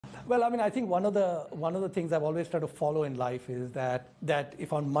Well, I mean, I think one of the things I've always tried to follow in life is that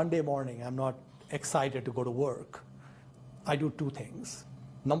if on Monday morning I'm not excited to go to work, I do two things.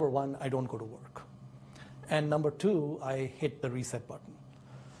 Number one, I don't go to work. And number two, I hit the reset button.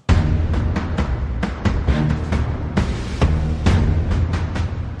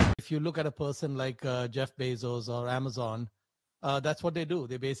 If you look at a person like Jeff Bezos or Amazon, that's what they do.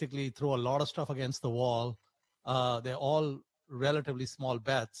 They basically throw a lot of stuff against the wall. They're all relatively small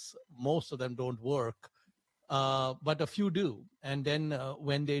bets. Most of them don't work, but a few do. And then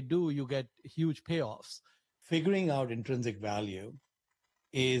when they do, you get huge payoffs. Figuring out intrinsic value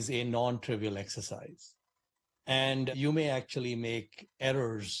is a non-trivial exercise. And you may actually make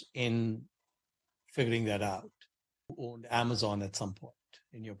errors in figuring that out. You owned Amazon at some point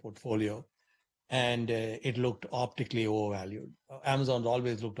in your portfolio, and it looked optically overvalued. Amazon's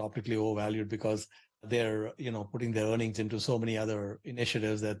always looked optically overvalued because they're, putting their earnings into so many other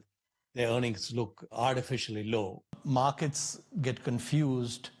initiatives that their earnings look artificially low. Markets get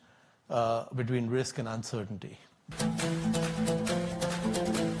confused between risk and uncertainty.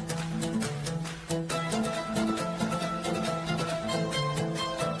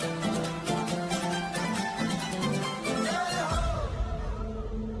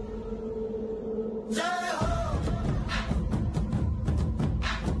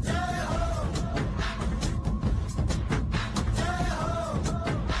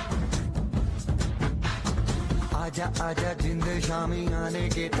 आजा जिंद शामी आने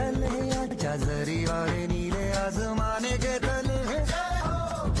के तले आजा जरी वाले नीले आसमाने के तले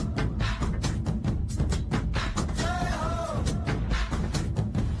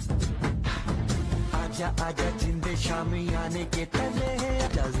आजा आजा जिंद शामी आने के तले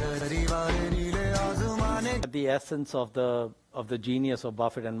आजा जरी वाले नीले आसमाने. The essence of the genius of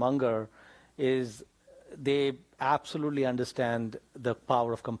Buffett and Munger is they absolutely understand the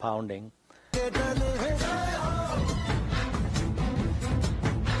power of compounding.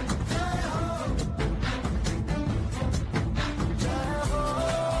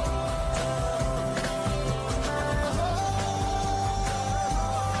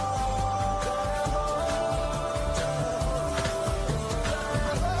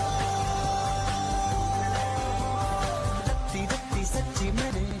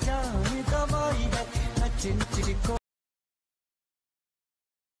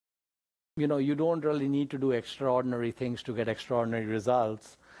 You don't really need to do extraordinary things to get extraordinary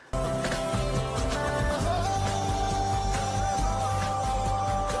results.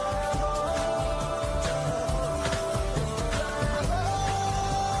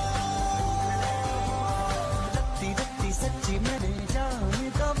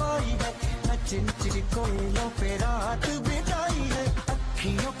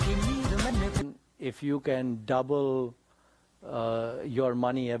 If you can double your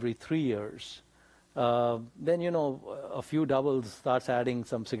money every 3 years, then a few doubles starts adding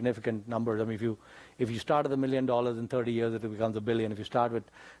some significant numbers. I mean, if you start with $1 million in 30 years, it becomes $1 billion. If you start with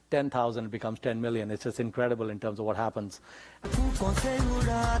 10,000, it becomes 10 million. It's just incredible in terms of what happens.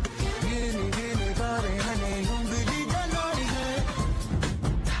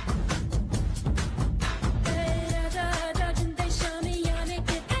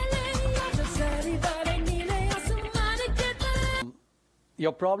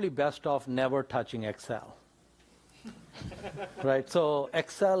 You're probably best off never touching Excel, right? So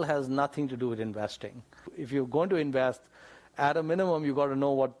Excel has nothing to do with investing. If you're going to invest, at a minimum, you've got to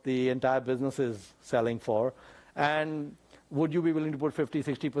know what the entire business is selling for. And would you be willing to put 50,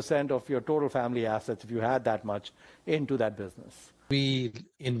 60% of your total family assets, if you had that much, into that business? We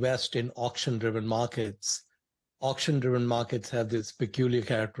invest in auction-driven markets. Auction-driven markets have this peculiar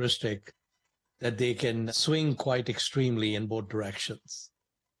characteristic that they can swing quite extremely in both directions.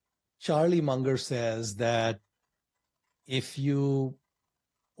 Charlie Munger says that if you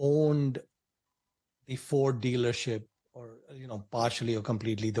owned the Ford dealership, or partially or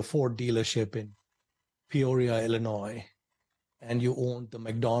completely the Ford dealership in Peoria, Illinois, and you owned the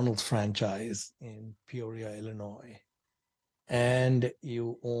McDonald's franchise in Peoria, Illinois, and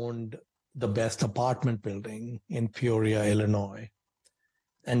you owned the best apartment building in Peoria, Illinois,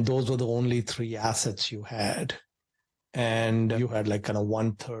 and those were the only three assets you had, and you had like kind of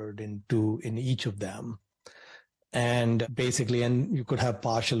 1/3 in each of them. And basically, and you could have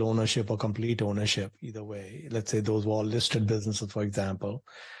partial ownership or complete ownership, either way. Let's say those were all listed businesses, for example.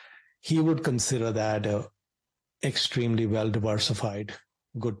 He would consider that a extremely well-diversified,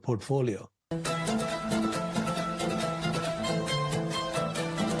 good portfolio.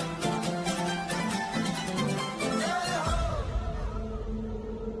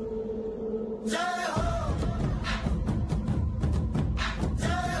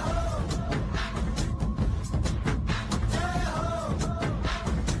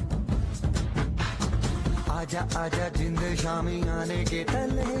 आजा आजा जिंद शामी आने के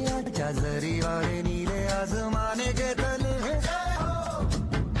तले आजा जरी वाले नीले आसमाने के तले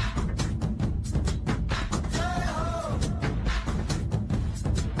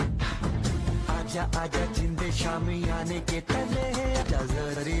आजा आजा जिंद शामी आने के तले आजा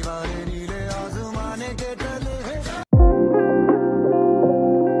जरी वाले नीले